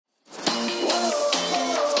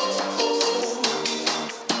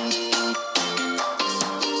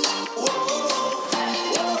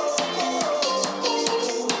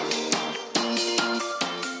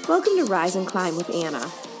to Rise and Climb with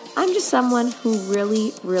Anna. I'm just someone who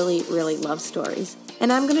really, really, really loves stories.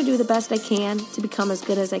 And I'm going to do the best I can to become as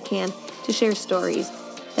good as I can to share stories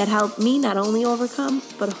that help me not only overcome,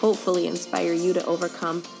 but hopefully inspire you to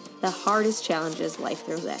overcome the hardest challenges life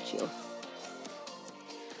throws at you.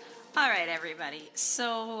 All right, everybody.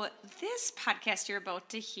 So this podcast you're about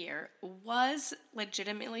to hear was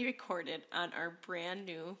legitimately recorded on our brand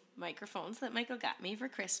new microphones that Michael got me for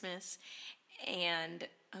Christmas and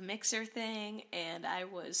a mixer thing. And I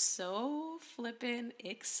was so flippin'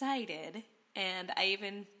 excited. And I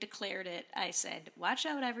even declared it. I said, watch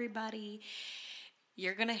out, everybody.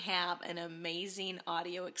 You're going to have an amazing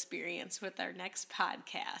audio experience with our next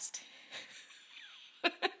podcast.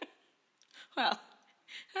 Well,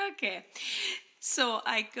 okay. So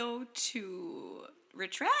I go to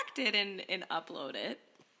retract it and upload it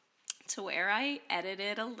to where I edit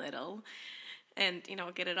it a little and,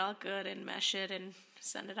 get it all good and mesh it and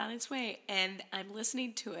send it on its way. And I'm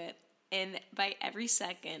listening to it, and by every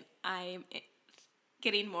second, I'm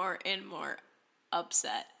getting more and more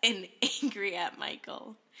upset and angry at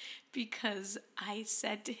Michael because I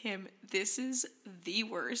said to him, this is the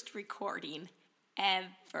worst recording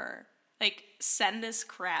ever. Like, send this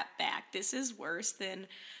crap back. This is worse than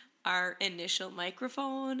our initial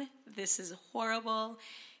microphone. This is horrible.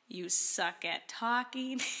 You suck at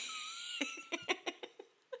talking.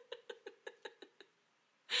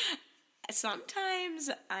 Sometimes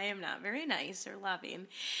I am not very nice or loving.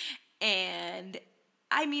 And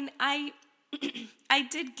I mean, I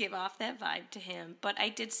did give off that vibe to him, but I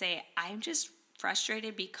did say I'm just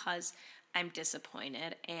frustrated because I'm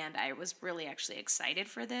disappointed, and I was really actually excited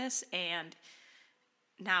for this, and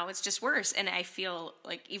now it's just worse, and I feel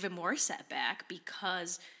like even more setback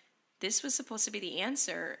because this was supposed to be the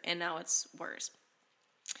answer, and now it's worse.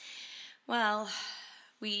 Well,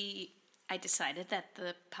 I decided that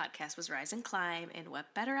the podcast was Rise and Climb, and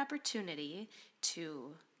what better opportunity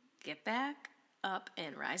to get back up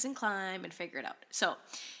and rise and climb and figure it out. So,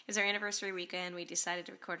 it's our anniversary weekend. We decided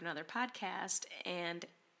to record another podcast, and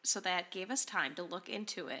so that gave us time to look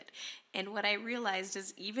into it. And what I realized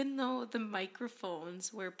is even though the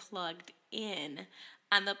microphones were plugged in,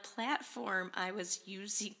 on the platform I was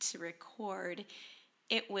using to record,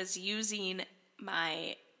 it was using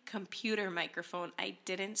my computer microphone. I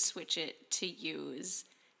didn't switch it to use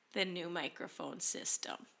the new microphone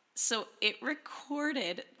system. So it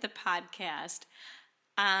recorded the podcast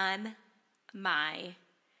on my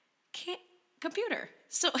computer.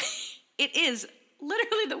 So it is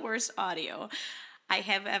literally the worst audio I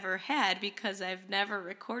have ever had because I've never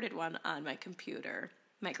recorded one on my computer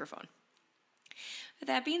microphone. With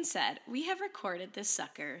that being said, we have recorded this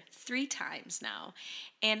sucker 3 times now,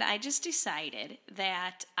 and I just decided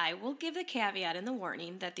that I will give the caveat and the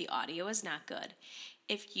warning that the audio is not good.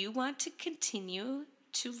 If you want to continue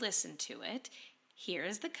to listen to it, here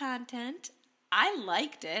is the content. I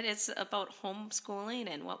liked it. It's about homeschooling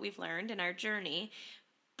and what we've learned in our journey,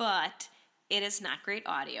 but it is not great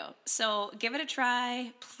audio. So give it a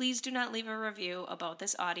try. Please do not leave a review about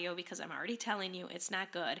this audio because I'm already telling you it's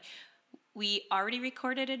not good. We already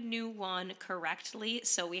recorded a new one correctly,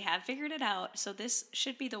 so we have figured it out. So this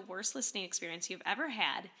should be the worst listening experience you've ever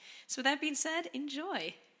had. So with that being said,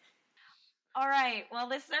 enjoy. All right, well,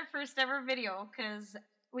 this is our first ever video because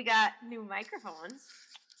we got new microphones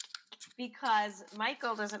because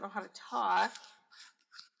Michael doesn't know how to talk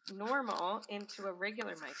normal into a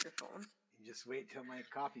regular microphone. You just wait till my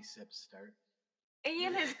coffee sips start.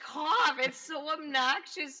 And his cough, it's so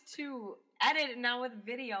obnoxious to edit now with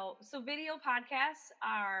video. So video podcasts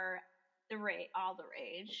are all the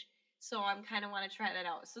rage. So I'm kind of want to try that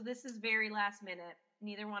out. So this is very last minute.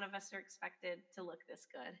 Neither one of us are expected to look this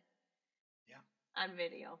good. On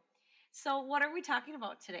video. So what are we talking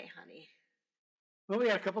about today, honey? Well, we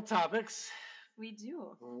got a couple topics. We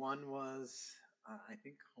do. One was, I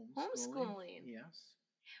think, homeschooling. Yes.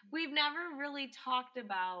 We've never really talked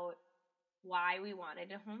about why we wanted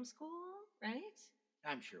to homeschool, right?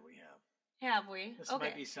 I'm sure we have. Have we? This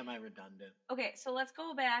might be semi-redundant. Okay, so let's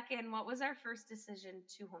go back, and what was our first decision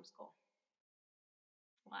to homeschool?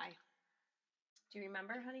 Why? Do you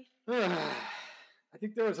remember, honey? I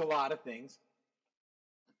think there was a lot of things.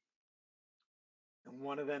 And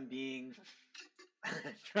one of them being,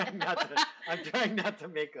 I'm trying not to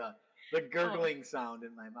make the gurgling sound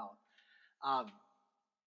in my mouth.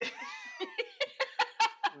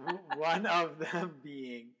 One of them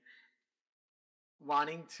being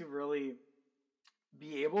wanting to really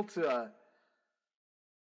be able to,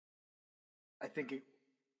 I think,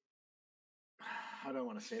 how do I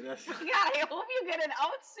want to say this? God, I hope you get it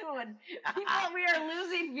out soon. We are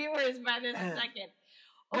losing viewers by this second.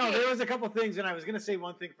 No, Okay. there was a couple things, and I was going to say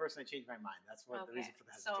one thing first, and I changed my mind. That's what the reason for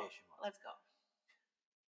the hesitation was. Let's go.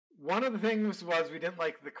 One of the things was we didn't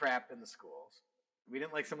like the crap in the schools. We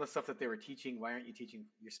didn't like some of the stuff that they were teaching. Why aren't you teaching?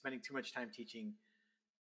 You're spending too much time teaching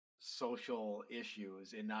social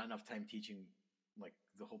issues and not enough time teaching like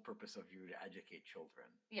the whole purpose of you to educate children.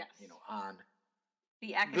 Yes. On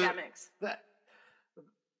the academics.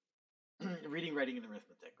 Reading, writing, and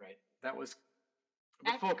arithmetic, right? That was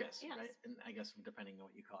the focus, yes. Right? And I guess depending on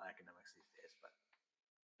what you call academics these days, but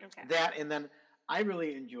okay. That, and then I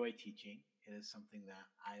really enjoy teaching. It is something that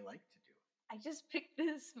I like to do. I just picked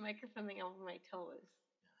this microphone thing over my toes.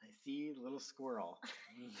 I see little squirrel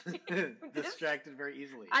distracted very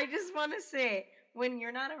easily. I just want to say, when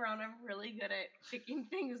you're not around, I'm really good at picking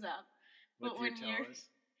things up. With your toes?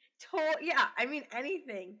 Yeah, I mean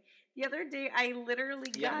anything. The other day, I literally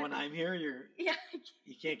got... Yeah, when I'm here, you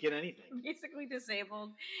can't get anything. Basically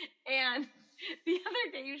disabled. And the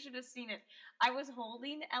other day, you should have seen it. I was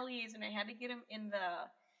holding Elie's, and I had to get him in the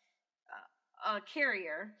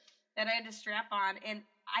carrier that I had to strap on, and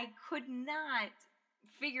I could not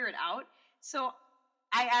figure it out. So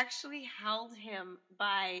I actually held him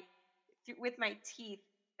with my teeth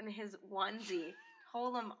in his onesie,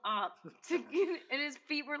 hold him up, and his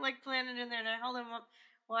feet were like planted in there, and I held him up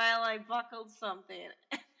while I buckled something.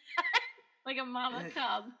 Like a mama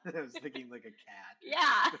cub. I was thinking like a cat.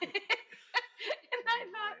 Yeah. And I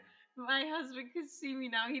thought my husband could see me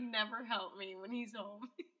now. He'd never help me when he's home.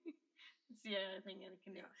 It's the other thing I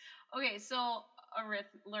can do. Yeah. Okay, so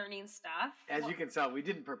learning stuff. As you can tell, we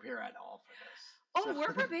didn't prepare at all for this. Oh,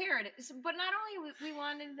 we're prepared. But not only we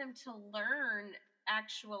wanted them to learn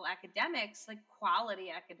actual academics, like quality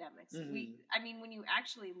academics. Mm-hmm. When you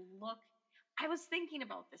actually look, I was thinking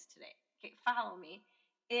about this today. Okay, follow me.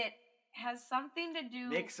 It has something to do...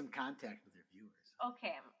 Make some contact with your viewers.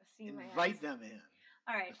 Okay, I'm seeing my eyes. Invite them in.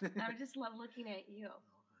 All right, I just love looking at you. Oh,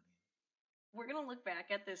 honey. We're going to look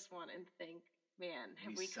back at this one and think, man,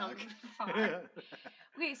 have we come far?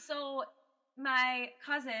 Okay, so my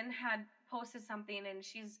cousin had posted something, and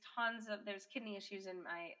there's kidney issues that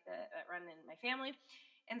run in my family,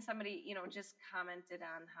 and somebody, just commented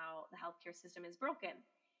on how the healthcare system is broken.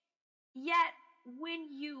 Yet, when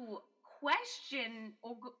you question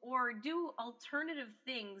or do alternative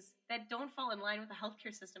things that don't fall in line with the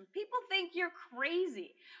healthcare system, people think you're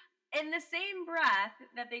crazy. In the same breath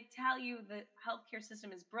that they tell you the healthcare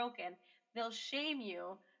system is broken, they'll shame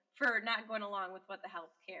you for not going along with what the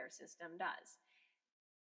healthcare system does.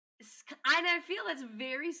 And I feel that's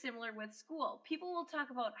very similar with school. People will talk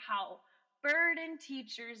about how burdened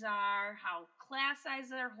teachers are, how class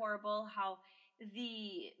sizes are horrible, how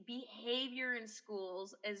the behavior in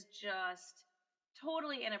schools is just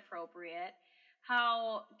totally inappropriate,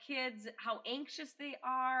 how anxious they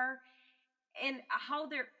are, and how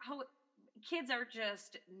kids are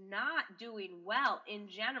just not doing well in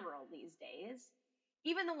general these days.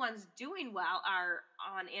 Even the ones doing well are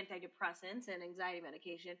on antidepressants and anxiety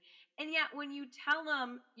medication. And yet when you tell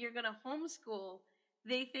them you're going to homeschool,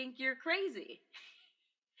 they think you're crazy.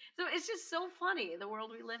 So it's just so funny, the world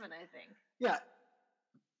we live in, I think. Yeah.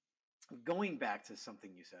 Going back to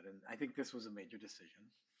something you said, and I think this was a major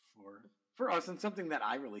decision for us, and something that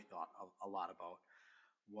I really thought a lot about,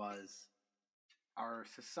 was our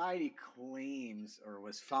society claims or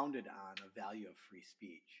was founded on a value of free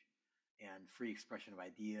speech and free expression of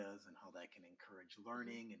ideas, and how that can encourage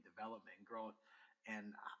learning and development and growth.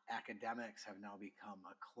 And academics have now become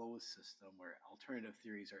a closed system where alternative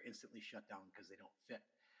theories are instantly shut down because they don't fit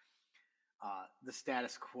the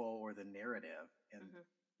status quo or the narrative. And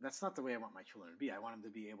that's not the way I want my children to be. I want them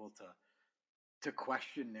to be able to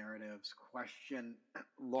question narratives, question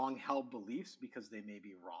long-held beliefs because they may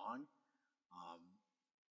be wrong,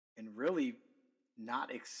 and really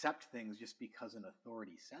not accept things just because an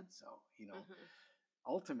authority said so.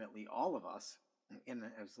 Ultimately, all of us, and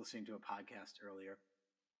I was listening to a podcast earlier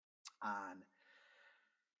on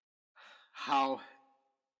how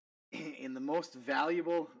in the most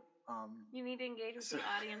valuable... you need to engage with the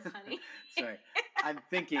audience, honey. Sorry, I'm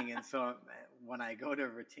thinking, and so when I go to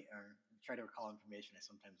try to recall information, I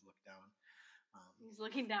sometimes look down. He's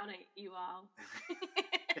looking down at you all.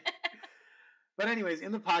 But anyways,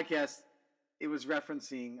 in the podcast, it was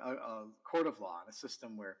referencing a court of law, a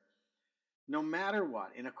system where no matter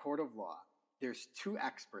what, in a court of law, there's two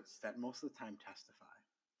experts that most of the time testify.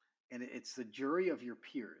 And it's the jury of your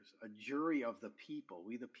peers, a jury of the people,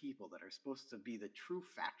 we the people, that are supposed to be the true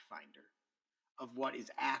fact finder of what is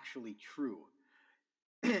actually true.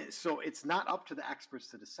 So it's not up to the experts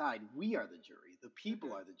to decide. We are the jury. The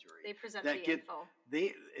people are the jury. They present the info.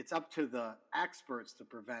 It's up to the experts to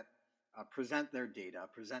present their data,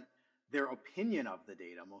 present their opinion of the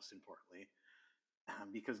data, most importantly,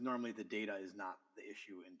 because normally the data is not the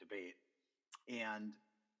issue in debate. And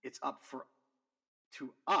it's up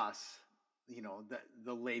to us,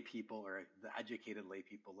 the lay people or the educated lay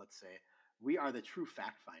people, let's say, we are the true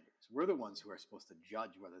fact finders. We're the ones who are supposed to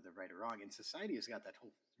judge whether they're right or wrong. And society has got that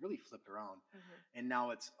whole really flipped around. And now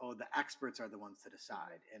it's, the experts are the ones to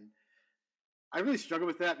decide. And I really struggle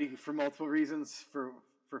with that for multiple reasons. For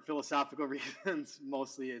philosophical reasons,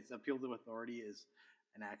 mostly it's appeal to authority is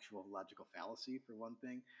an actual logical fallacy, for one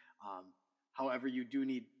thing. However, you do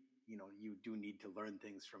need to learn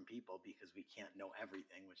things from people because we can't know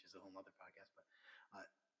everything, which is a whole other podcast. But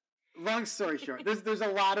long story short, there's a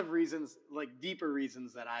lot of reasons, like deeper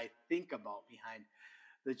reasons, that I think about behind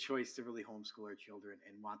the choice to really homeschool our children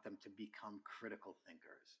and want them to become critical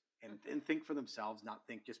thinkers and think for themselves, not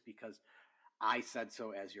think just because I said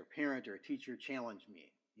so as your parent or a teacher. Challenge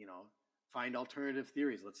me, find alternative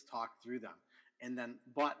theories. Let's talk through them.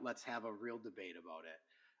 But let's have a real debate about it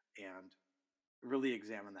and really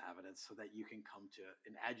examine the evidence so that you can come to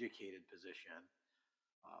an educated position,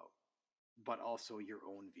 but also your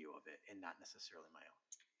own view of it and not necessarily my own.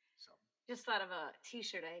 So just thought of a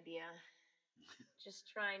t-shirt idea. Just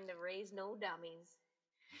trying to raise no dummies.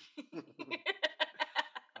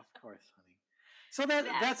 Of course, honey. So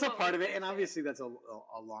that's a part of it. And obviously that's a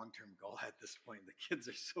long-term goal at this point. The kids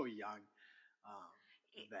are so young.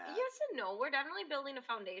 Yes and no. We're definitely building a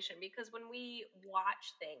foundation because when we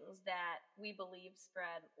watch things that we believe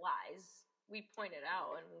spread lies, we point it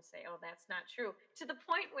out and we say, oh, that's not true. To the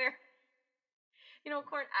point where,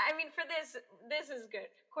 Court, I mean, for this is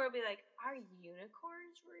good. Court will be like, are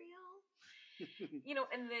unicorns real?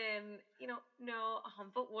 And then, no,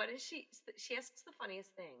 but what is she asks the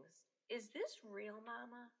funniest things. Is this real,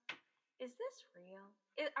 Mama? Is this real?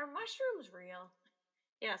 Are mushrooms real?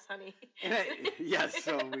 Yes, honey. Yes,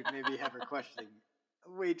 so we maybe have her questioning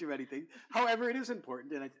way too many things. However, it is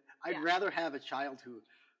important, and I'd rather have a child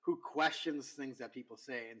who questions things that people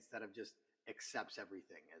say instead of just accepts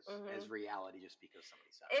everything as reality just because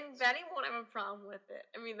somebody said it. And Benny won't have a problem with it.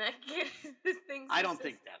 I mean, that kid, this thing. I don't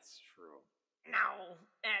think that's true. No,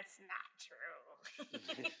 that's not true.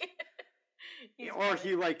 Or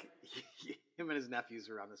him and his nephews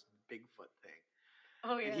are on this Bigfoot thing.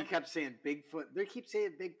 Oh, yeah. And he kept saying Bigfoot. They keep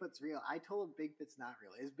saying Bigfoot's real. I told him Bigfoot's not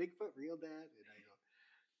real. Is Bigfoot real, Dad? And I go,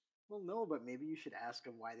 well, no, but maybe you should ask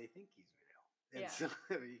him why they think he's real. And so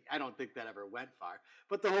I don't think that ever went far.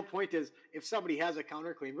 But the whole point is, if somebody has a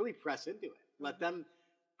counterclaim, really press into it. Let them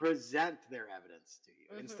present their evidence to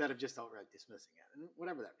you instead of just outright dismissing it, and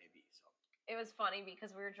whatever that may be. So it was funny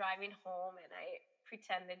because we were driving home and I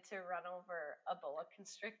pretended to run over a boa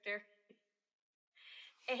constrictor.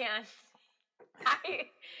 And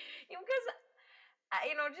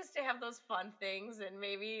just to have those fun things, and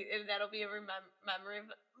maybe that'll be a memory of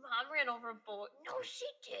Mom ran over a boa. No, she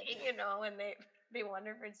didn't, and they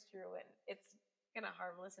wonder if it's true, and it's kind of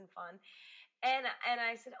harmless and fun. And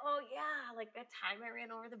I said, oh yeah, like that time I ran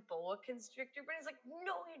over the boa constrictor, but he's like,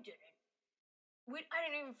 no, you didn't. I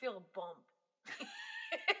didn't even feel a bump.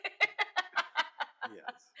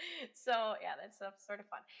 yes. So yeah, that's sort of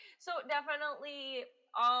fun. So definitely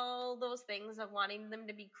all those things of wanting them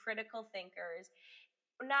to be critical thinkers.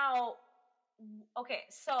 Now, okay,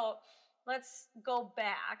 so let's go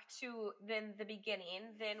back to then the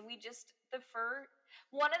beginning. Then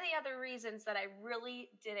one of the other reasons that I really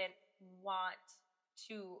didn't want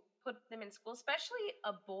to put them in school, especially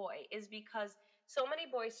a boy, is because so many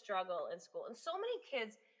boys struggle in school and so many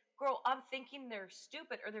kids grow up thinking they're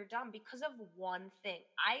stupid or they're dumb because of one thing.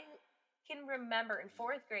 I can remember in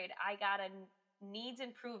 4th grade, I got a needs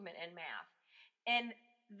improvement in math. And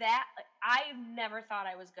that I never thought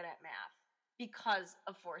I was good at math because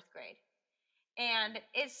of 4th grade. And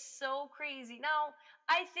it's so crazy. Now,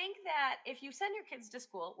 I think that if you send your kids to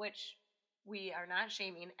school, which we are not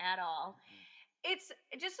shaming at all, it's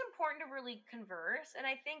just important to really converse. And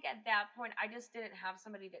I think at that point, I just didn't have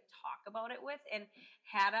somebody to talk about it with. And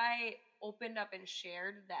had I opened up and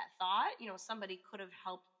shared that thought, somebody could have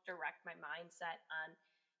helped direct my mindset on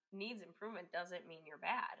needs improvement doesn't mean you're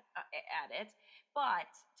bad at it. But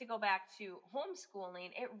to go back to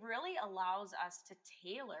homeschooling, it really allows us to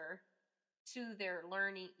tailor to their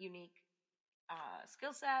learning unique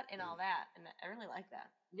skill set and all that. And I really like that.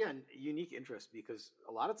 Yeah, and unique interest, because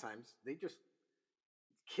a lot of times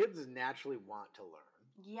kids naturally want to learn.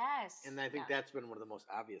 Yes. And I think that's been one of the most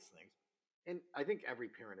obvious things. And I think every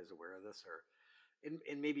parent is aware of this,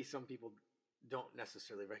 and maybe some people don't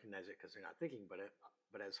necessarily recognize it because they're not thinking, but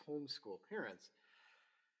as homeschool parents,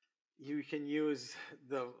 you can use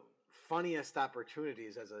the funniest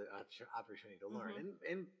opportunities as an opportunity to learn.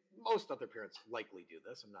 And most other parents likely do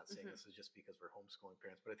this. I'm not saying this is just because we're homeschooling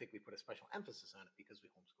parents, but I think we put a special emphasis on it because we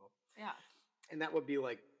homeschool. Yeah. And that would be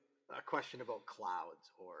like a question about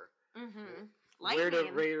clouds or Lightning. where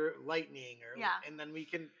to rate lightning, or and then we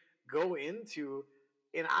can go into,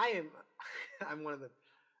 and I'm one of the,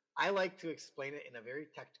 I like to explain it in a very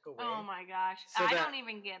technical way. Oh my gosh, I don't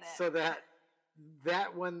even get it. So that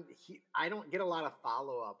when I don't get a lot of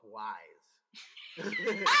follow-up whys.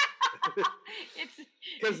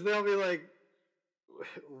 Because they'll be like,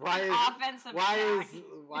 why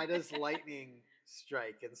does lightning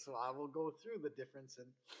strike? And so I will go through the difference in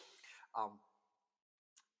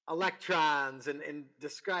electrons and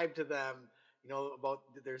describe to them, about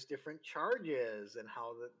there's different charges and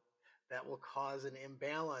how that will cause an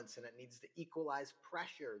imbalance, and it needs to equalize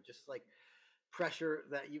pressure, just like pressure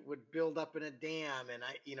that you would build up in a dam. And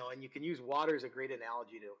and you can use water as a great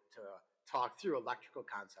analogy to talk through electrical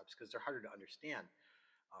concepts, because they're harder to understand.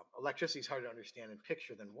 Electricity is harder to understand and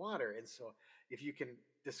picture than water, and so if you can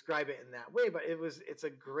describe it in that way, but it's a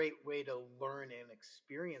great way to learn and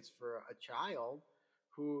experience for a child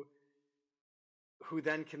who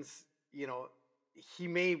then can, he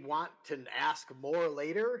may want to ask more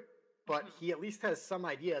later, but he at least has some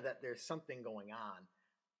idea that there's something going on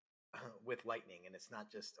with lightning, and it's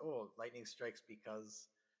not just, lightning strikes because,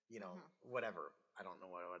 whatever. I don't know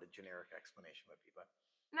what a generic explanation would be, but.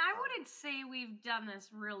 Now, I wouldn't say we've done this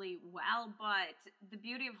really well, but the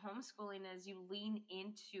beauty of homeschooling is you lean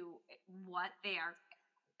into what they are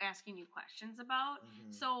asking you questions about.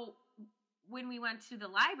 So when we went to the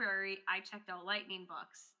library, I checked out lightning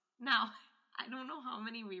books. Now, I don't know how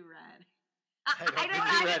many we read. I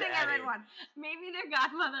don't think I read one. Maybe their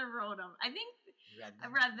godmother wrote them. I think I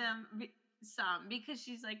read them some, because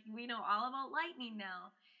she's like, we know all about lightning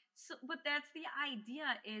now. So, but that's the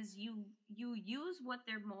idea, is you use what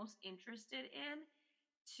they're most interested in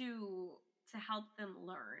to help them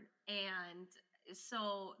learn. And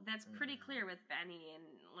so that's pretty clear with Benny and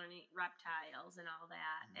learning reptiles and all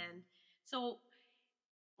that. And so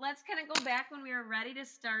let's kind of go back when we were ready to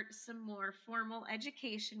start some more formal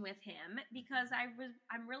education with him, because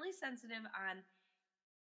I'm really sensitive on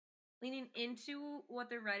leaning into what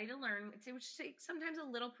they're ready to learn, which takes sometimes a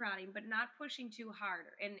little prodding, but not pushing too hard.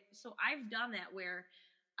 And so I've done that, where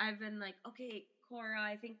I've been like, okay, Cora,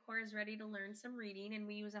 I think Cora's ready to learn some reading, and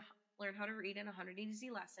we learn how to read in 100 easy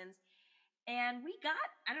lessons. And we got,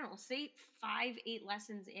 I don't know, say 5-8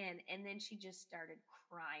 lessons in, and then she just started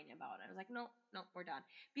crying about it. I was like, no, we're done.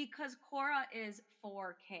 Because Cora is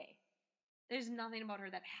 4K. There's nothing about her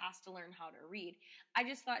that has to learn how to read. I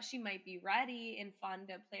just thought she might be ready and fun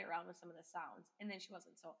to play around with some of the sounds. And then she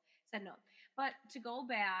wasn't, so I said no. But to go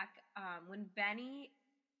back, when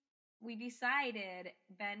we decided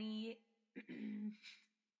Benny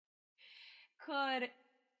could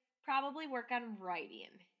probably work on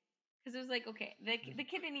writing. Because it was like, okay, the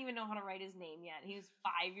kid didn't even know how to write his name yet. He was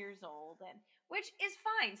 5 years old, which is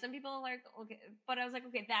fine. Some people are like, okay, but I was like,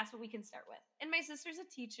 okay, that's what we can start with. And my sister's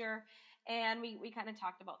a teacher, and we kind of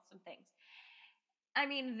talked about some things. I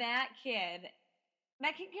mean, that kid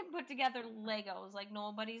can put together Legos like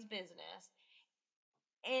nobody's business.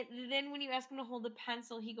 And then when you ask him to hold a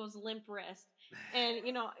pencil, he goes limp wrist. And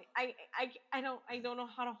I don't know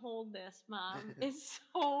how to hold this, Mom. It's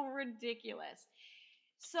so ridiculous.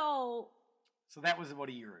 So that was about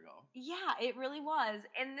a year ago. Yeah, it really was.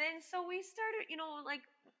 And then so we started,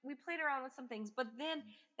 we played around with some things, but then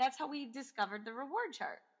that's how we discovered the reward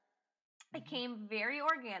chart. It came very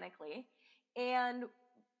organically, and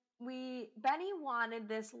Benny wanted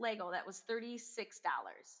this Lego that was $36.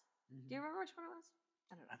 Do you remember which one it was?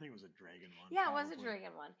 I don't know. I think it was a dragon one. Yeah, probably. It was a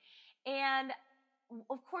dragon one. And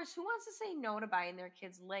of course, who wants to say no to buying their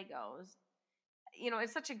kids Legos?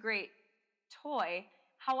 It's such a great toy.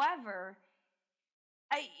 However,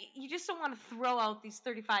 you just don't want to throw out these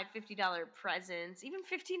 $35, $50 presents, even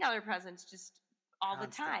 $15 presents, just all the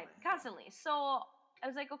time, constantly. So I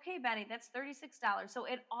was like, okay, Benny, that's $36. So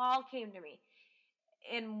it all came to me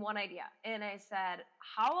in one idea. And I said,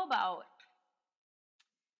 how about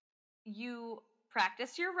you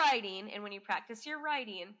practice your writing, and when you practice your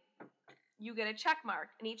writing, you get a check mark,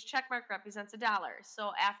 and each check mark represents $1.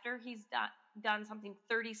 So after he's done something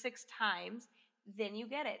 36 times, then you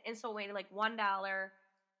get it. And so wait, like $1,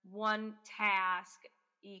 one task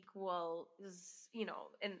equals,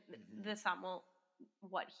 and the sum will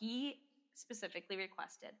what he specifically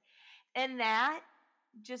requested. And that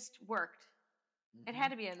just worked. It had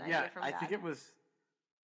to be an idea from God. I think it was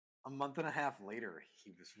a month and a half later,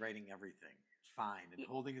 he was writing everything fine and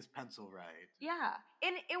holding his pencil right. Yeah.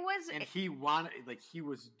 And it was... And he wanted, like, he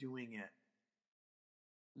was doing it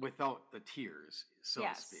without the tears, so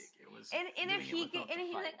to speak. It was... And if he could, and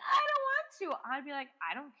he's like, I don't want to. I'd be like,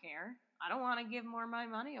 I don't care. I don't want to give more of my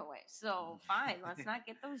money away. So fine, let's not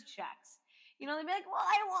get those checks. You know, they'd be like, well,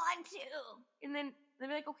 I want to. And then they'd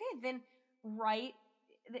be like, okay, then write,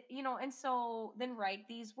 you know, and so then write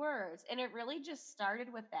these words. And it really just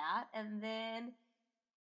started with that. And then,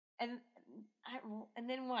 and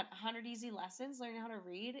then what? 100 easy lessons, learning how to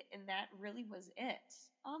read. And that really was it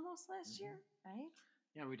almost last year, right?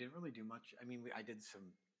 Yeah, we didn't really do much. I mean, I did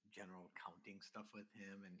some general counting stuff with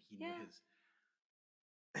him, and he knew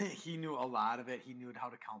he knew a lot of it. He knew how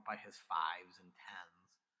to count by his 5s and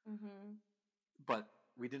 10s. Mm-hmm. But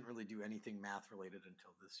we didn't really do anything math related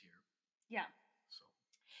until this year. Yeah.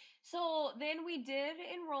 So then we did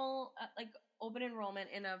enroll, open enrollment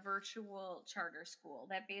in a virtual charter school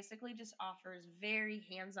that basically just offers very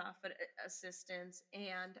hands-off assistance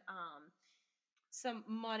and some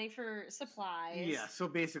money for supplies. Yeah, so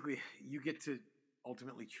basically you get to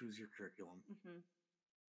ultimately choose your curriculum. Mm-hmm.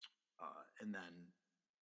 And then...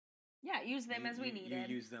 Yeah, use them as we need it.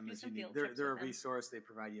 You use them as you need. They're a resource. They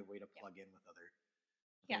provide you a way to plug in with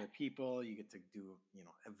other people. You get to do, you know,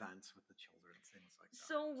 events with the children, things like that.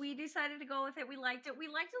 So we decided to go with it. We liked it. We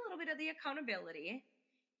liked a little bit of the accountability.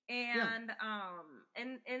 And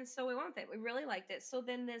and so we went with it. We really liked it. So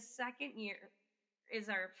then this second year is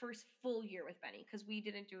our first full year with Benny, because we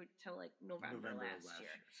didn't do it till like November last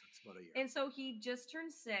year. So it's about a year. And so he just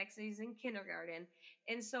turned 6. He's in kindergarten.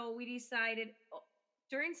 And so we decided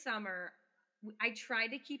during summer, I tried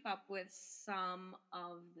to keep up with some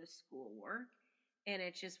of the schoolwork, and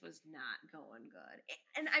it just was not going good.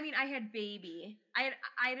 And I mean, I had baby. I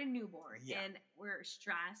had a newborn, and we're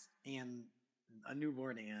stressed. And a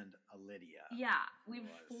newborn and a Lydia. Yeah, we have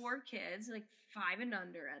 4 kids, like 5 and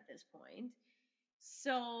under at this point.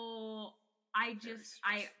 So I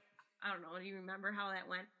don't know. Do you remember how that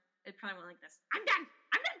went? It probably went like this. I'm done.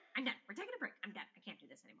 We're taking a break. I'm done. I can't do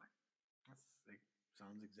this anymore.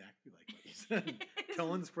 Sounds exactly like what you said.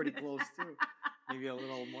 Tone's pretty close too. Maybe a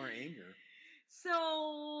little more anger.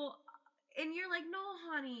 So, and you're like, no,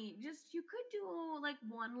 honey, you could do like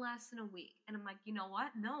 1 lesson a week. And I'm like, you know what?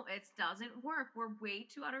 No, it doesn't work. We're way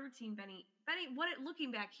too out of routine, Benny.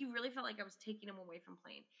 Looking back, he really felt like I was taking him away from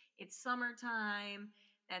playing. It's summertime.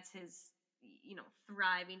 That's his, you know,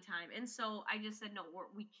 thriving time. And so I just said, no,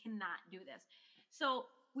 we cannot do this. So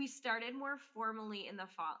we started more formally in the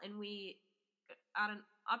fall, and we got an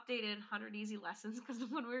updated 100 easy lessons, because the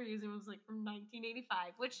one we were using was like from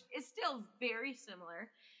 1985, which is still very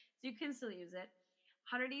similar. So you can still use it.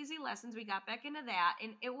 100 easy lessons. We got back into that,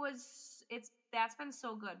 and that's been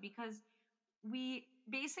so good, because we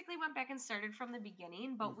basically went back and started from the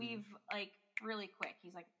beginning, but we've like really quick.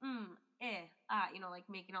 He's like, you know, like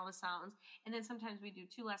making all the sounds. And then sometimes we do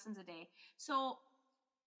 2 lessons a day. So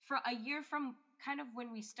for a year from kind of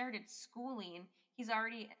when we started schooling, he's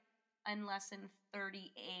already in lesson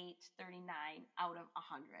 38, 39 out of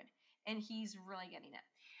 100. And he's really getting it.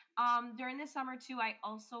 During the summer too, I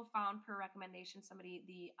also found, per recommendation,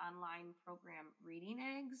 the online program Reading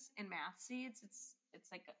Eggs and Math Seeds. It's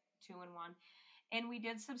like a 2-in-1. And we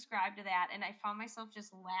did subscribe to that. And I found myself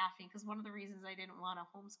just laughing, because one of the reasons I didn't want to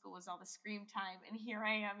homeschool was all the screen time. And here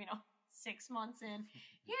I am, you know, 6 months in.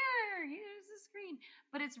 Here's the screen.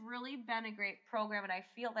 But it's really been a great program. And I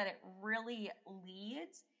feel that it really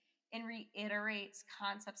leads and reiterates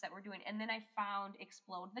concepts that we're doing. And then I found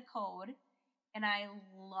Explode the Code, and I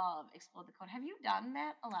love Explode the Code. Have you done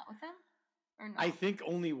that a lot with them, or no? I think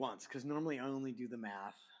only once, because normally I only do the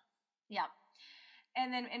math. Yeah.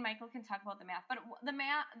 And Michael can talk about the math. But the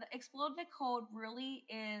Explode the Code really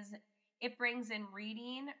is, it brings in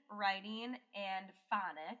reading, writing, and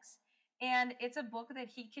phonics. And it's a book that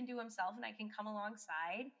he can do himself, and I can come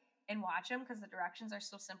alongside and watch him, because the directions are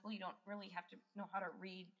so simple. You don't really have to know how to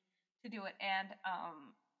read to do it. And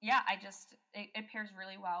it pairs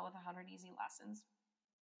really well with 100 easy lessons.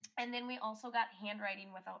 And then we also got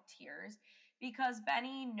handwriting without tears, because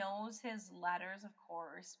Benny knows his letters, of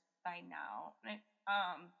course, by now.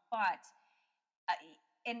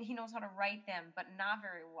 And he knows how to write them, but not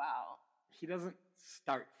very well. He doesn't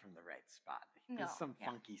start from the right spot. There's some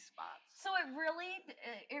funky spots. So it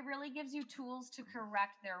really gives you tools to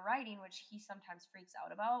correct their writing, which he sometimes freaks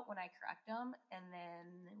out about when I correct him. And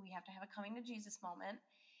then we have to have a coming to Jesus moment,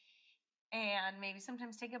 and maybe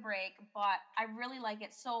sometimes take a break. But I really like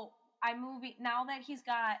it. So now that he's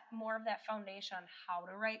got more of that foundation on how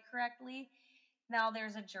to write correctly, now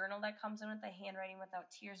there's a journal that comes in with the Handwriting Without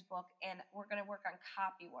Tears book, and we're going to work on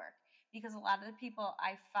copy work, because a lot of the people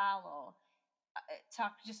I follow,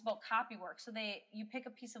 talk just about copy work. So you pick a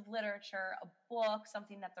piece of literature, a book,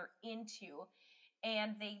 something that they're into,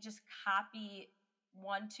 and they just copy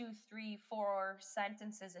 1, 2, 3, 4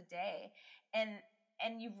 sentences a day.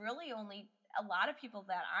 And you really only, a lot of people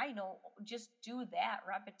that I know just do that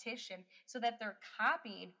repetition so that they're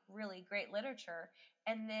copying really great literature.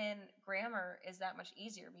 And then grammar is that much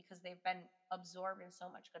easier because they've been absorbed in so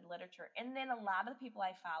much good literature. And then a lot of the people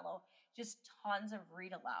I follow, just tons of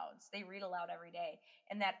read alouds. They read aloud every day.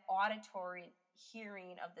 And that auditory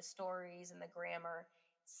hearing of the stories and the grammar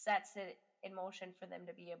sets it in motion for them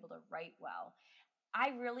to be able to write well. I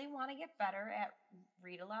really want to get better at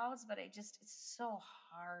read alouds, but it's so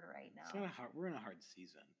hard right now. It's kind of hard. We're in a hard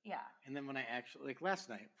season. Yeah. And then when I actually, like last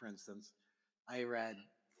night, for instance, I read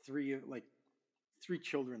three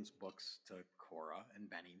children's books to Cora and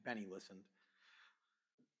Benny. Benny listened.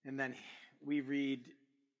 And then we read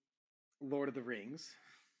Lord of the Rings.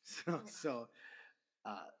 So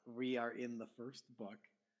we are in the first book,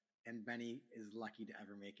 and Benny is lucky to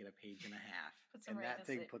ever make it a page and a half. And that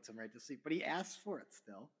thing puts him right to sleep. But he asks for it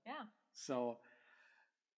still. Yeah. So,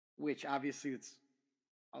 which obviously it's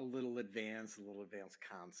a little advanced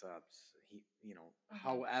concepts.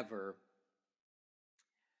 However,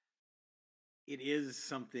 it is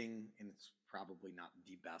something, and it's probably not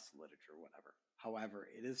the best literature, whatever. However,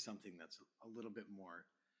 it is something that's a little bit more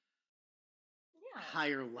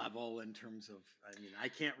higher level in terms of, I mean, I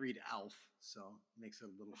can't read Elf, so it makes it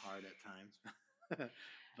a little hard at times.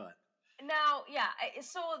 But now,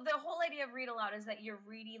 so the whole idea of read aloud is that you're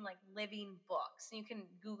reading like living books. You can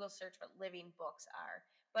Google search what living books are.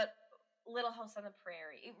 But Little House on the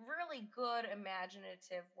Prairie, really good,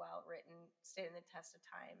 imaginative, well-written, standing the test of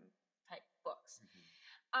time type books.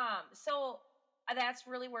 So that's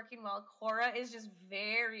really working well. Cora is just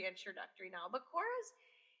very introductory now, but Cora's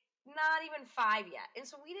not even 5 yet. And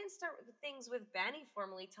so we didn't start with things with Benny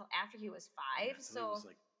formally till after he was 5. So it was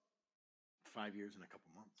like 5 years and a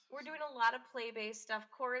couple months. We're doing a lot of play-based stuff.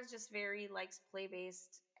 Cora's just likes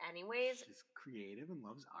play-based anyways. She's creative and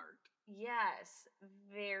loves art. Yes,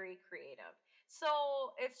 very creative.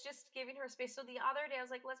 So it's just giving her space. So the other day I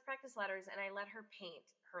was like, let's practice letters. And I let her paint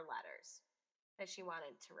her letters that she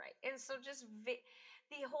wanted to write. And so just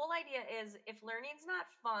the whole idea is if learning's not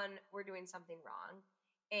fun, we're doing something wrong.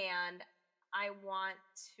 And I want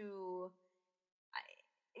to,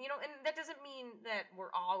 and that doesn't mean that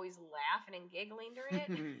we're always laughing and giggling during it.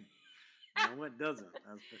 No, it doesn't.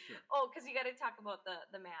 That's for sure. Oh, because you got to talk about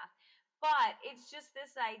the math. But it's just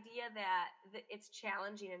this idea that it's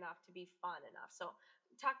challenging enough to be fun enough. So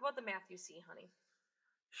talk about the Math UC, honey.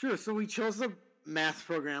 Sure. So we chose a math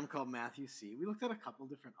program called Math UC. We looked at a couple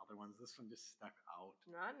different other ones. This one just stuck out.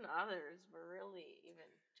 None others were really even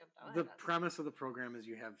jumped out. The premise of the program is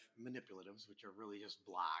you have manipulatives, which are really just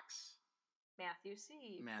blocks. Math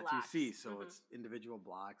UC. Math UC. So it's individual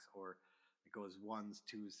blocks, or it goes 1s,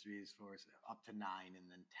 2s, 3s, 4s, up to 9, and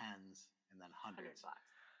then 10s, and then 100s.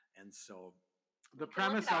 And so the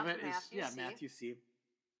premise of it is, Math UC.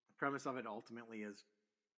 The premise of it ultimately is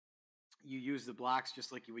you use the blocks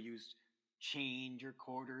just like you would use change or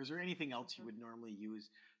quarters or anything else you would normally use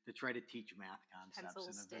to try to teach math concepts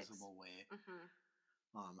in a visible way.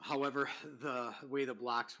 However, the way the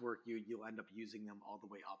blocks work, you'll end up using them all the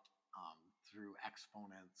way up through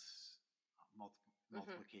exponents,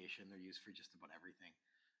 multiplication. They're used for just about everything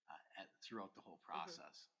throughout the whole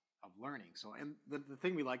process of learning. So, and the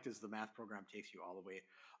thing we liked is the math program takes you all the way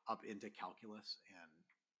up into calculus, and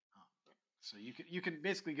so you can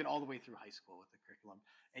basically get all the way through high school with the curriculum,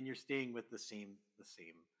 and you're staying with the same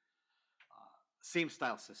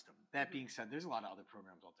style system. That being said, there's a lot of other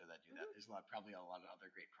programs out there that do that. There's probably a lot of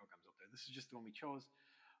other great programs out there. This is just the one we chose.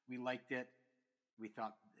 We liked it. We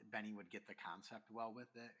thought Benny would get the concept well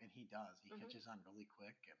with it, and he does. He catches on really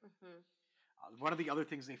quick. And one of the other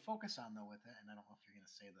things they focus on, though, with it, and I don't know if you're going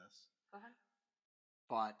to say this, go ahead,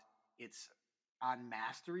 but it's on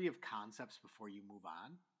mastery of concepts before you move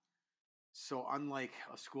on. So unlike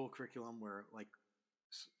a school curriculum where, like,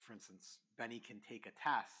 for instance, Benny can take a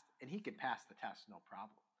test, and he can pass the test, no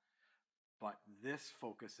problem. But this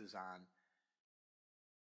focuses on,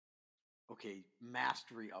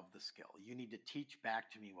 mastery of the skill. You need to teach back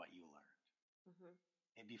to me what you learned.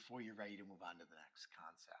 And before you're ready to move on to the next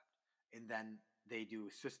concept. And then they do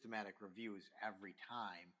systematic reviews every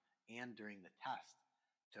time and during the test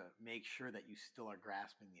to make sure that you still are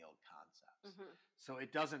grasping the old concepts. So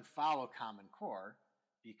it doesn't follow Common Core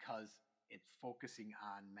because it's focusing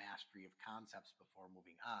on mastery of concepts before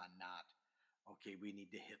moving on, not, we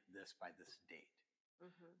need to hit this by this date.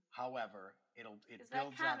 However, it is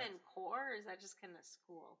builds that Common Core, or is that just kind of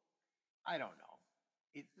school? I don't know.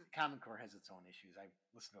 Common Core has its own issues. I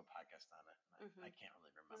listened to a podcast on it. I can't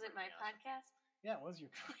really remember. Was it my podcast? Yeah, it was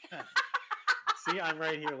your podcast. See, I'm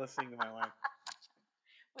right here listening to my wife.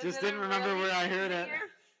 Just didn't remember where I heard it.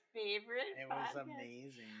 Your favorite It podcast? was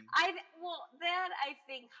amazing. That I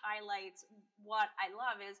think highlights what I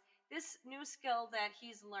love is this new skill that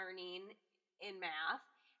he's learning in math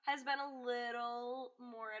has been a little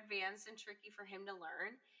more advanced and tricky for him to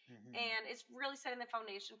learn. Mm-hmm. And it's really setting the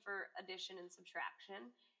foundation for addition and subtraction.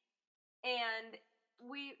 And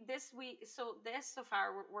so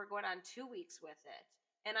far we're going on 2 weeks with it.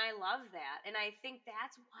 And I love that. And I think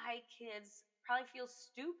that's why kids probably feel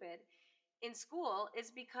stupid in school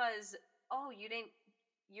is because,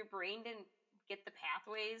 your brain didn't get the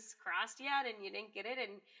pathways crossed yet and you didn't get it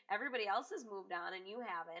and everybody else has moved on and you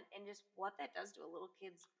haven't, and just what that does to a little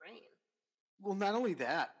kid's brain. Well, not only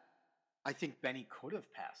that, I think Benny could have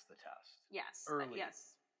passed the test. Yes. Early.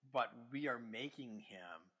 Yes. But we are making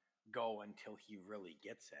him go until he really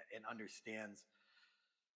gets it and understands.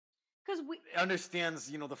 Because we understands,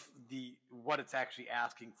 the what it's actually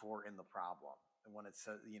asking for in the problem, and when it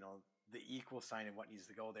says, the equal sign and what needs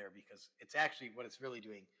to go there, because it's actually what it's really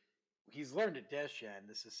doing. He's learned addition.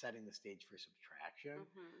 This is setting the stage for subtraction,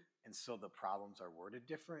 and so the problems are worded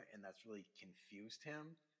different, and that's really confused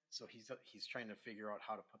him. So he's trying to figure out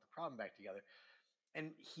how to put the problem back together,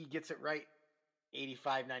 and he gets it right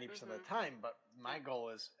 85-90% of the time. But my goal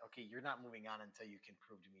is, okay, you're not moving on until you can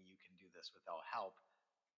prove to me you can do this without help.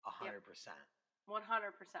 100%. 100%.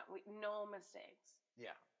 No mistakes.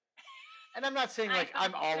 Yeah. And I'm not saying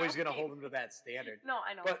I'm always going to hold him to that standard. No,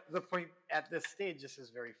 I know. But the point at this stage, this is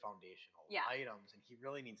very foundational items, and he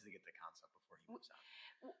really needs to get the concept before he moves on.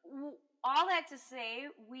 All that to say,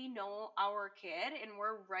 we know our kid, and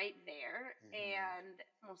we're right there. And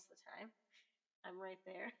most of the time, I'm right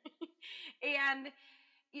there. And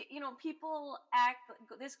people act.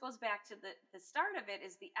 This goes back to the start of it.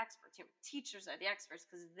 Is the experts? Teachers are the experts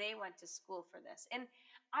because they went to school for this. And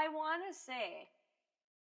I want to say,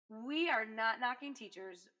 we are not knocking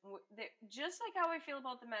teachers. Just like how I feel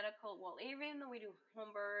about the medical. Well, even though we do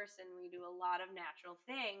home births and we do a lot of natural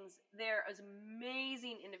things, there is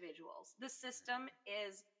amazing individuals. The system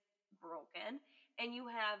is broken, and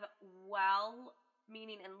you have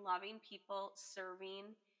well-meaning and loving people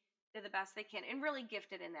serving to the best they can and really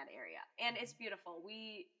gifted in that area. And it's beautiful.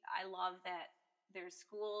 I love that there's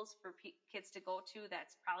schools for kids to go to.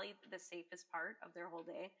 That's probably the safest part of their whole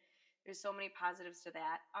day. There's so many positives to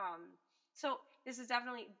that. So this is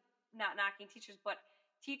definitely not knocking teachers, but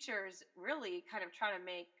teachers really kind of try to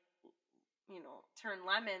make, turn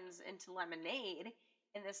lemons into lemonade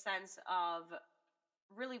in the sense of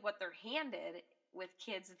really what they're handed with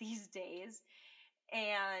kids these days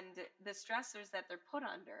and the stressors that they're put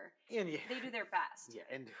under. And they do their best. Yeah,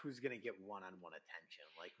 and who's going to get one-on-one attention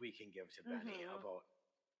like we can give to Benny about,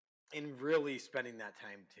 and really spending that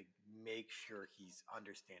time to make sure he's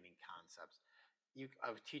understanding concepts.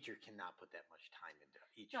 A teacher cannot put that much time into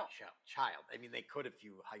each child. I mean, they could if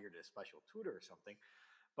you hired a special tutor or something,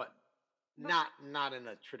 but not in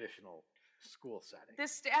a traditional school setting. The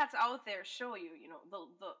stats out there show you,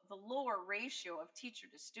 the lower ratio of teacher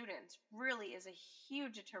to students really is a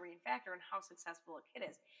huge determining factor in how successful a kid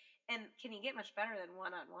is. And can you get much better than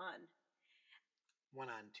one-on-one?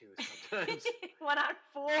 1-on-2 sometimes.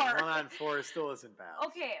 1-on-4. 1-on-4 still isn't bad.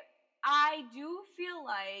 Okay, I do feel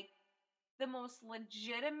like the most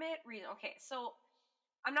legitimate reason. Okay, so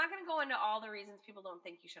I'm not going to go into all the reasons people don't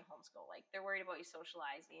think you should homeschool. Like they're worried about you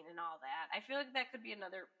socializing and all that. I feel like that could be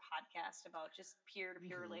another podcast about just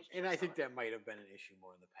peer-to-peer relationships. And I think that might have been an issue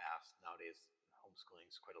more in the past. Nowadays, homeschooling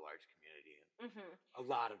is quite a large community and a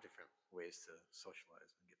lot of different ways to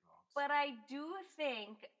socialize and get involved. But I do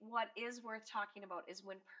think what is worth talking about is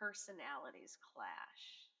when personalities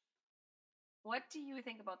clash. What do you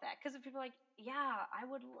think about that? Because if people are like, yeah, I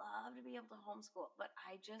would love to be able to homeschool, but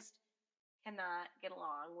I just cannot get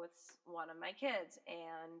along with one of my kids,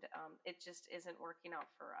 and it just isn't working out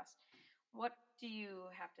for us. What do you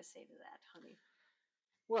have to say to that, honey?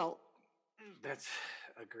 Well, that's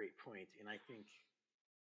a great point, and I think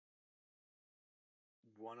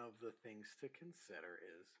one of the things to consider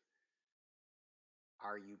is,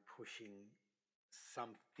 are you pushing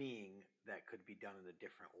something that could be done in a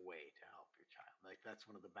different way to help your child? Like that's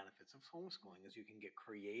one of the benefits of homeschooling is you can get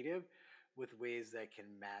creative with ways that can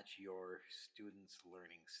match your student's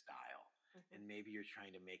learning style. And maybe you're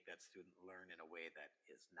trying to make that student learn in a way that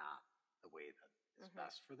is not the way that is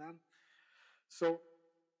best for them. So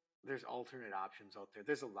there's alternate options out there.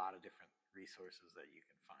 There's a lot of different resources that you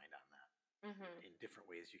can find on that. In different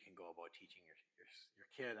ways you can go about teaching your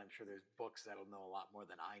kid. I'm sure there's books that'll know a lot more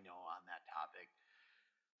than I know on that topic.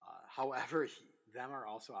 However, them are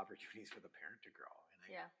also opportunities for the parent to grow.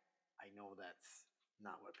 And Yeah. I know that's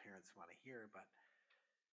not what parents want to hear, but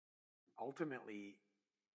ultimately,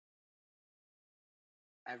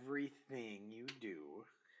 everything you do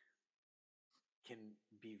can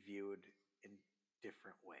be viewed in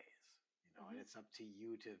different ways, and it's up to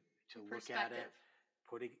you to look at it,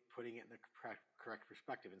 putting it in the correct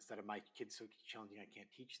perspective. Instead of my kid's so challenging I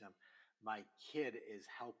can't teach them, my kid is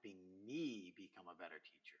helping me become a better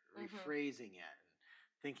teacher, rephrasing it and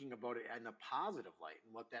thinking about it in a positive light,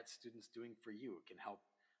 and what that student's doing for you. It can help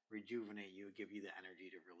rejuvenate you, give you the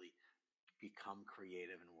energy to really become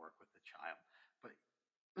creative and work with the child. But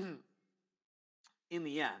in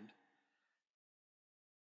the end,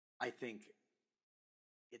 I think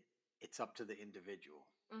it's up to the individual,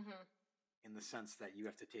 in the sense that you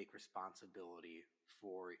have to take responsibility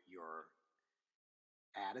for your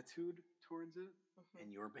attitude towards it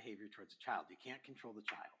and your behavior towards the child. You can't control the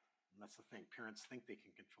child. And that's the thing. Parents think they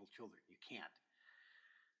can control children. You can't.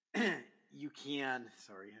 You can.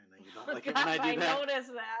 Sorry, I know you don't like it when I do that. I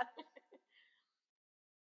noticed that.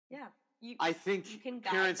 Yeah. I think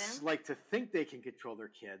parents them. like to think they can control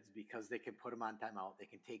their kids because they can put them on timeout. They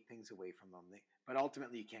can take things away from them. But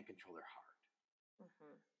ultimately, you can't control their heart.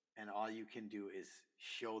 And all you can do is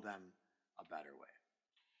show them a better way.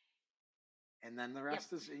 And then the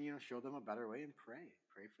rest is, show them a better way and pray.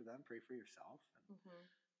 Pray for them. Pray for yourself.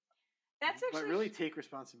 That's actually. But really take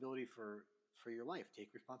responsibility for your life.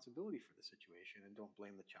 Take responsibility for the situation and don't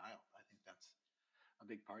blame the child. I think that's a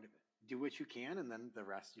big part of it. Do what you can, and then the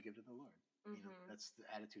rest you give to the Lord. That's the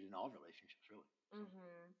attitude in all relationships, really.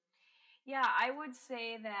 Yeah, I would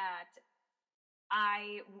say that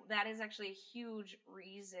that is actually a huge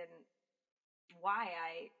reason why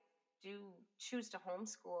I do choose to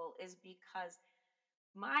homeschool, is because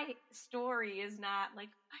my story is not like,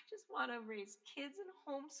 I just want to raise kids and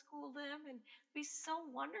homeschool them and be so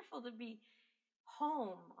wonderful to be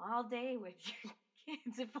home all day with your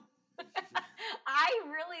kids. I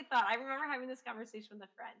really thought, I remember having this conversation with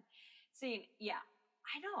a friend saying, yeah,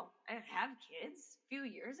 I know, I have kids, a few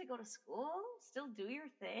years, I go to school, still do your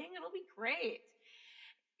thing, it'll be great.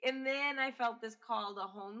 And then I felt this call to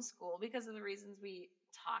homeschool because of the reasons we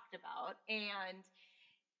talked about. And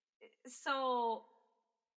so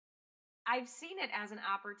I've seen it as an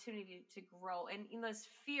opportunity to grow. And this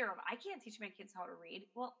fear of, I can't teach my kids how to read.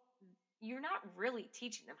 Well, you're not really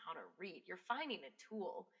teaching them how to read. You're finding a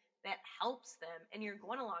tool that helps them, and you're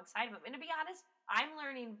going alongside of them. And to be honest, I'm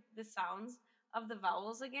learning the sounds of the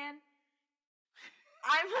vowels again.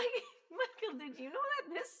 I'm like, Michael, did you know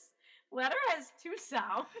that this letter has two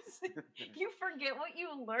sounds? You forget what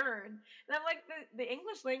you learn. And I'm like, the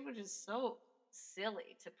English language is so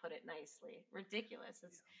silly, to put it nicely. Ridiculous.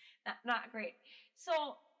 It's not great.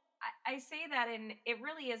 So I say that, and it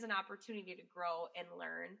really is an opportunity to grow and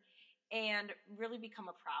learn and really become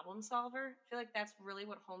a problem solver. I feel like that's really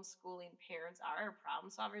what homeschooling parents are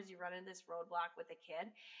problem solvers. You run into this roadblock with a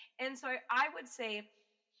kid. And so I would say,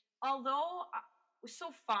 although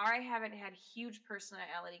so far I haven't had huge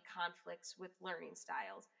personality conflicts with learning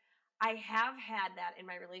styles, I have had that in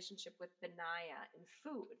my relationship with Benaiah and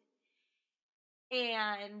food.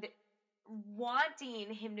 And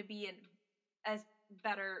wanting him to be a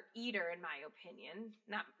better eater, in my opinion,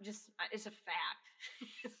 not just, it's a fact.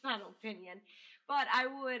 It's not an opinion, but I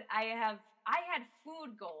had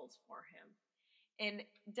food goals for him and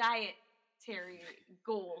dietary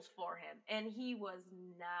goals for him, and he was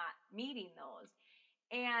not meeting those.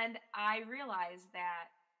 And I realized that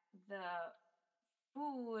the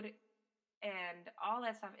food and all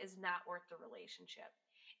that stuff is not worth the relationship.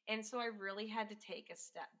 And so I really had to take a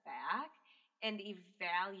step back and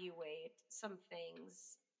evaluate some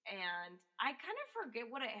things. And I kind of forget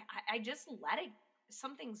what I just let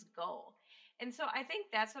some things go. And so I think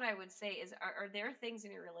that's what I would say is, are there things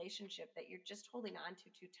in your relationship that you're just holding on to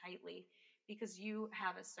too tightly because you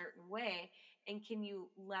have a certain way, and can you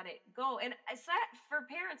let it go? And for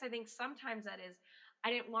parents, I think sometimes that is,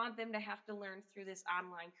 I didn't want them to have to learn through this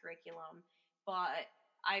online curriculum, but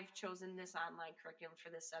I've chosen this online curriculum for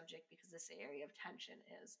this subject because this area of tension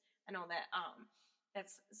is. I know that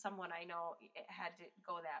that's someone I know had to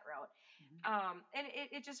go that route. And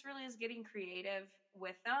it just really is getting creative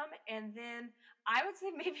with them. And then I would say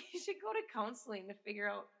maybe you should go to counseling to figure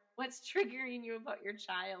out what's triggering you about your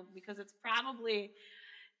child, because it's probably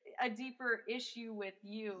a deeper issue with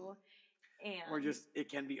you. Or just, it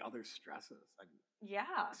can be other stresses.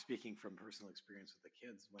 Yeah. Speaking from personal experience with the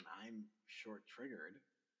kids, when I'm short triggered.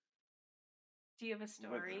 Do you have a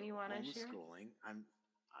story you want to share? Homeschooling, I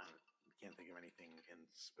can't think of anything in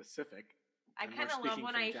specific, I And we're kind of love speaking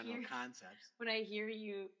when from I general hear concepts. when I hear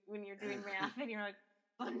you when you're doing math and you're like,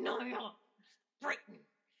 banana, Britain.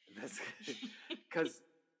 That's because,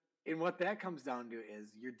 and what that comes down to is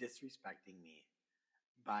you're disrespecting me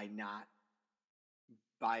by not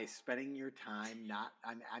by spending your time not.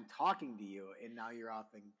 I'm talking to you, and now you're off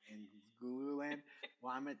in Guru land.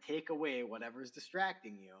 Well, I'm gonna take away whatever's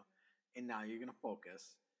distracting you, and now you're gonna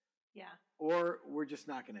focus. Yeah. Or we're just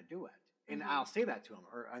not gonna do it. And I'll say that to him,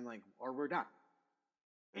 or I'm like, or we're done.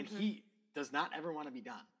 And he does not ever want to be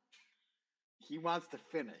done. He wants to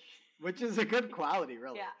finish, which is a good quality,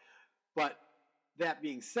 really. Yeah. But that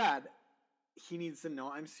being said, he needs to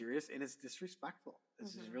know I'm serious, and it's disrespectful.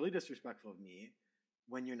 This is really disrespectful of me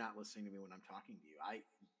when you're not listening to me when I'm talking to you.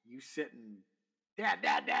 You sit and dad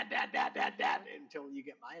until you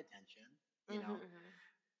get my attention, you know.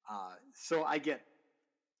 So I get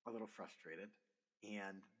a little frustrated,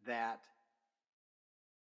 and that,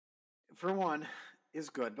 for one, is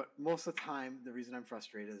good, but most of the time the reason I'm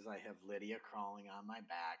frustrated is I have Lydia crawling on my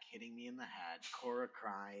back, hitting me in the head, Cora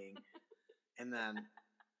crying, and then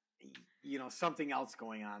something else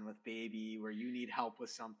going on with baby where you need help with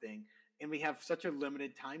something, and we have such a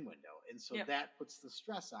limited time window, and so that puts the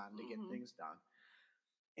stress on to get things done.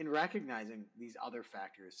 And recognizing these other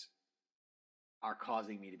factors are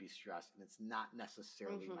causing me to be stressed, and it's not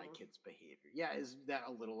necessarily my kid's behavior. Yeah, is that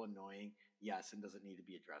a little annoying? Yes. And does it need to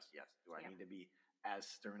be addressed? Yes. Do I need to be as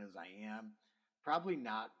stern as I am? Probably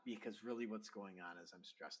not, because really what's going on is I'm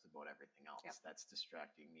stressed about everything else that's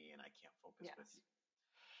distracting me, and I can't focus with you.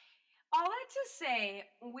 All that to say,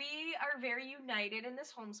 we are very united in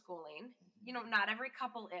this homeschooling. You know, not every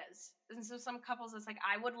couple is. And so some couples, it's like,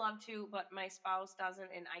 I would love to, but my spouse doesn't,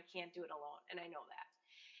 and I can't do it alone. And I know that.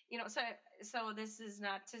 So this is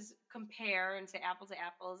not to compare and say apples to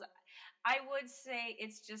apples. I would say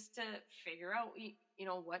it's just to figure out,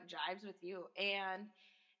 what jives with you. And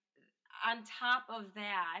on top of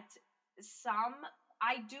that,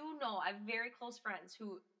 I do know, I have very close friends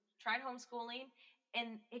who tried homeschooling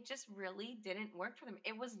and it just really didn't work for them.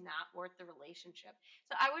 It was not worth the relationship.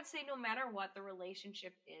 So I would say no matter what, the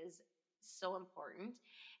relationship is so important.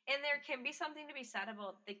 And there can be something to be said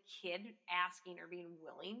about the kid asking or being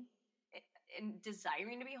willing and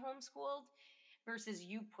desiring to be homeschooled versus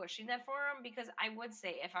you pushing that for them. Because I would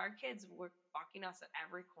say if our kids were bucking us at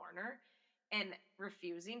every corner and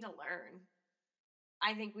refusing to learn,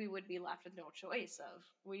 I think we would be left with no choice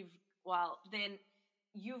then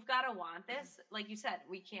you've got to want this. Like you said,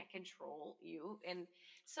 we can't control you. And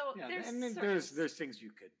so there's things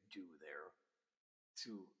you could do there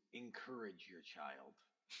to encourage your child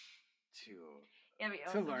to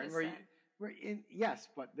learn. Yes,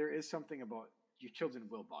 but there is something about your children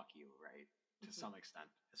will buck you, right? To some extent,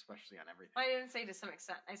 especially on everything. I didn't say to some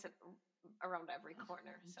extent. I said around every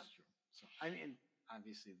corner. That's true. So I mean,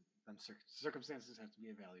 obviously, circumstances have to be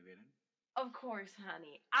evaluated. Of course,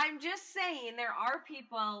 honey. I'm just saying there are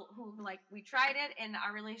people who, like, we tried it and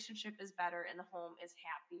our relationship is better and the home is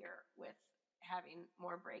happier with having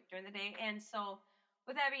more break during the day. And so,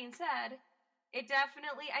 with that being said, it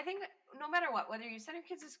definitely, I think no matter what, whether you send your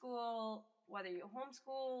kids to school, whether you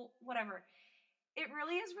homeschool, whatever, it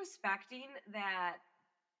really is respecting that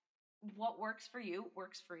what works for you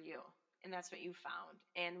works for you. And that's what you found.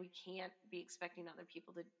 And we can't be expecting other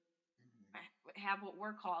people to have what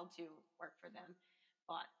we're called to work for them.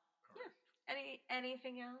 But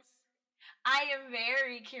anything else? I am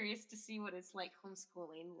very curious to see what it's like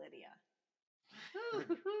homeschooling Lydia.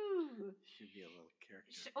 Should be a little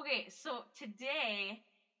character. Okay, so today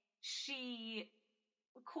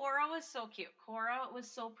Cora was so cute. Cora was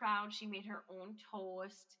so proud. She made her own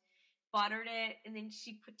toast, buttered it, and then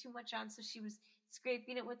she put too much on, so she was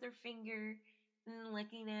scraping it with her finger and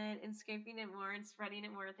licking it and scraping it more and spreading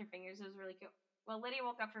it more with her fingers. It was really cute. Well, Lydia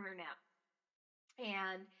woke up from her nap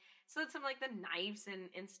and slid some like the knives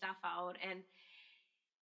and stuff out. And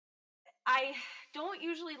I don't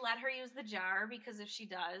usually let her use the jar because if she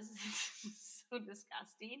does, it's so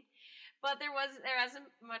disgusting. But there wasn't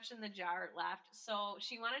much in the jar left. So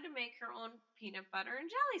she wanted to make her own peanut butter and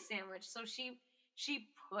jelly sandwich. So she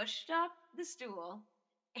pushed up the stool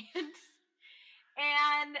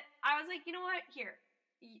and I was like, you know what? Here,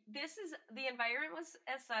 the environment was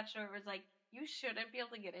as such where it was like, you shouldn't be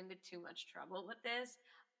able to get into too much trouble with this.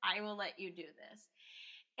 I will let you do this.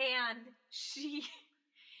 And she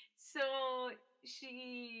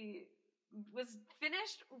was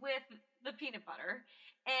finished with the peanut butter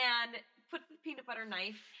and put the peanut butter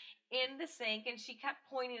knife in the sink, and she kept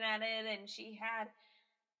pointing at it, and she had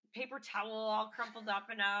paper towel all crumpled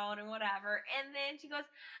up and out and whatever. And then she goes,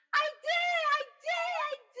 I did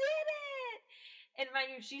it! And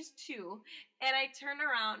mind you, she's 2. And I turn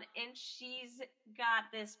around and she's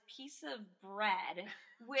got this piece of bread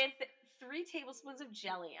with 3 tablespoons of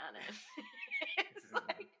jelly on it. It's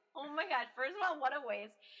like, oh my God. First of all, what a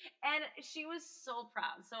waste. And she was so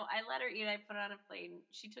proud. So I let her eat. I put it on a plate and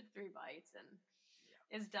she took 3 bites and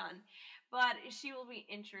is done. But she will be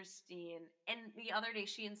interesting. And the other day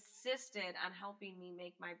she insisted on helping me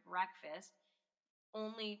make my breakfast,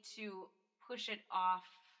 only to push it off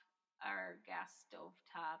our gas stove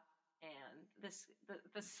top and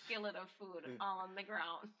the skillet of food all on the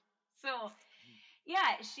ground. So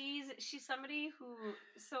yeah, she's somebody who,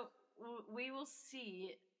 so we will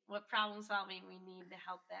see what problem solving we need to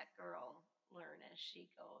help that girl learn as she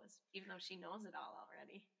goes, even though she knows it all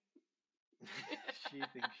already. She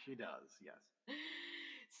thinks she does, yes.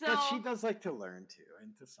 So, but she does like to learn too,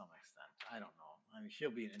 and to some extent. I don't know. I mean, she'll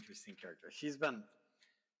be an interesting character. She's been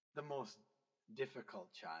the most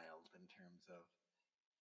difficult child in terms of,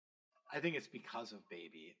 I think it's because of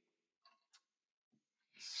baby.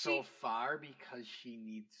 So far, because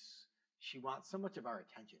she wants so much of our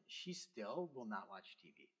attention. She still will not watch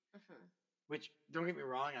TV. Mm-hmm. Which, don't get me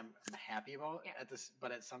wrong, I'm happy about at this,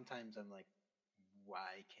 but at sometimes I'm like,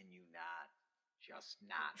 why can you not just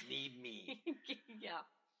not need me?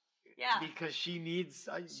 Yeah. Because she needs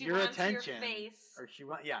your attention. Your face, or she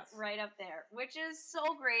wants, yes, right up there, which is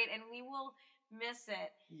so great, and we will miss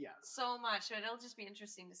it so much. But it'll just be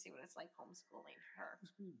interesting to see what it's like homeschooling her.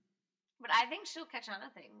 But I think she'll catch on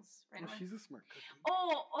to things right away. She's a smart cookie.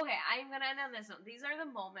 Oh, okay. I'm gonna end on this one. These are the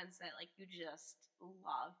moments that like you just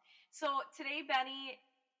love. So today, Benny,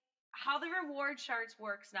 how the reward charts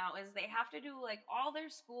works now is they have to do like all their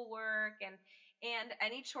schoolwork and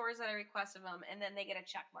any chores that I request of them, and then they get a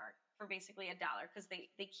check mark for basically $1 because they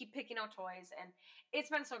keep picking out toys, and it's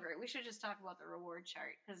been so great. We should just talk about the reward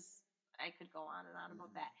chart because I could go on and on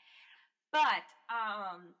about that. But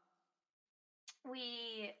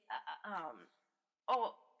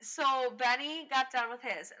so Benny got done with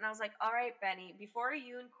his, and I was like, all right, Benny, before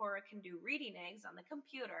you and Cora can do reading eggs on the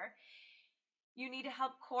computer, you need to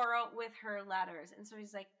help Cora with her letters. And so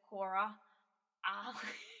he's like, Cora, I'll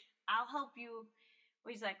help you.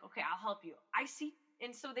 Well, he's like, okay, I'll help you. I see.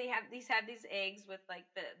 And so they have these eggs with like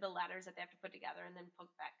the letters that they have to put together and then put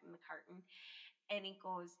back in the carton. And he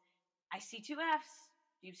goes, I see 2 F's.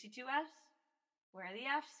 Do you see 2 F's? Where are the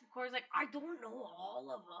F's? Cora's like, I don't know all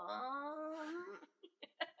of them.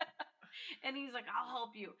 And he's like, I'll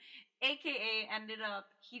help you. AKA ended up,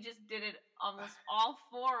 he just did it almost all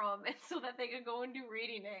for them, and so that they could go and do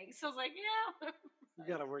reading eggs. So I was like, yeah. You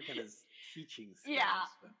got to work on his teaching skills. Yeah,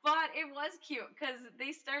 but it was cute because they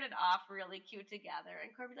started off really cute together. And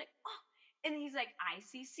Cora was like, oh. And he's like, I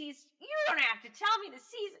see C's. You don't have to tell me the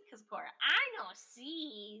C's. Because Cora, I know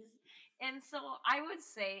C's. And so I would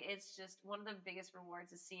say it's just one of the biggest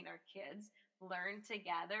rewards is seeing our kids learn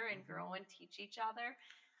together and grow and teach each other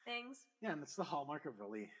things. Yeah, and it's the hallmark of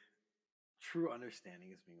really true understanding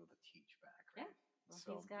is being able to teach back, right? Yeah.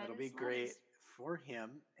 Well, so it'll be great for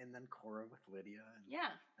him, and then Cora with Lydia.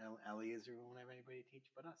 And Ellie is won't have anybody to teach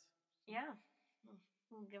but us. Yeah.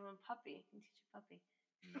 We'll give him a puppy. We'll teach a puppy.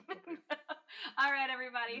 No puppy. All right,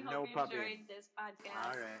 everybody. Hope you enjoyed this podcast.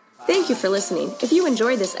 All right. Bye. Thank you for listening. If you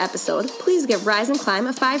enjoyed this episode, please give Rise and Climb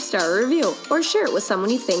a 5-star review or share it with someone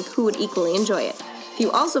you think who would equally enjoy it. If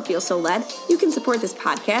you also feel so led, you can support this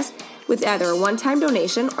podcast with either a one-time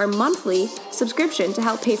donation or monthly subscription to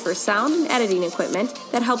help pay for sound and editing equipment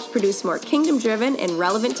that helps produce more kingdom-driven and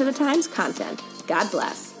relevant to the times content. God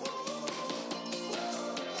bless.